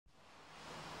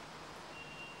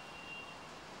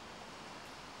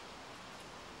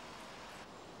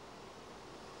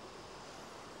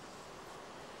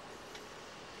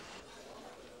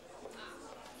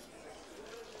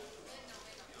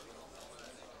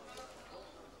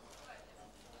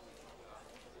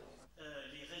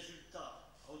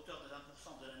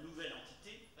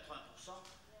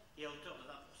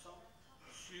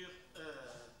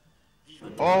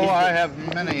Oh, I have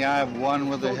many. I have one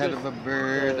with the head of a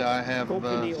bird. I have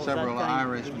several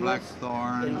Irish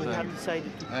blackthorns,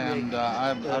 and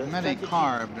I have many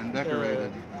carved and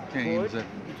decorated canes that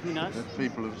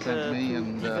people have sent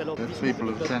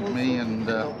me, and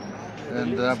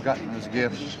I've gotten as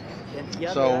gifts.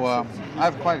 So I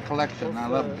have quite a collection. I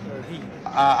love.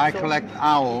 I collect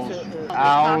owls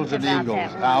and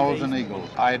eagles.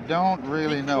 I don't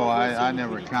really know. I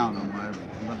never count them.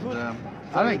 But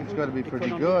I think it's going to be pretty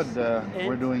good.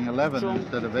 We're doing 11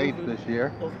 instead of 8 this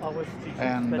year,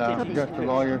 and just the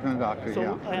lawyers and the doctors.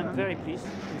 So I am very pleased.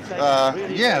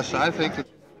 Yes, I think.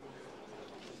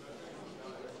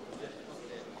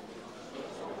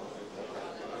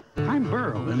 I'm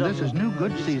Burl, and this is New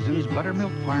Good Season's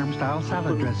Buttermilk Farm Style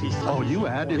Salad Dressing. All you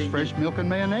add is fresh milk and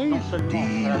mayonnaise.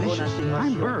 Delicious.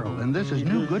 I'm Burl, and this is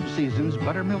New Good Season's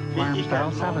Buttermilk Farm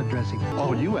Style Salad Dressing.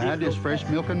 All you add is fresh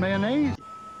milk and mayonnaise.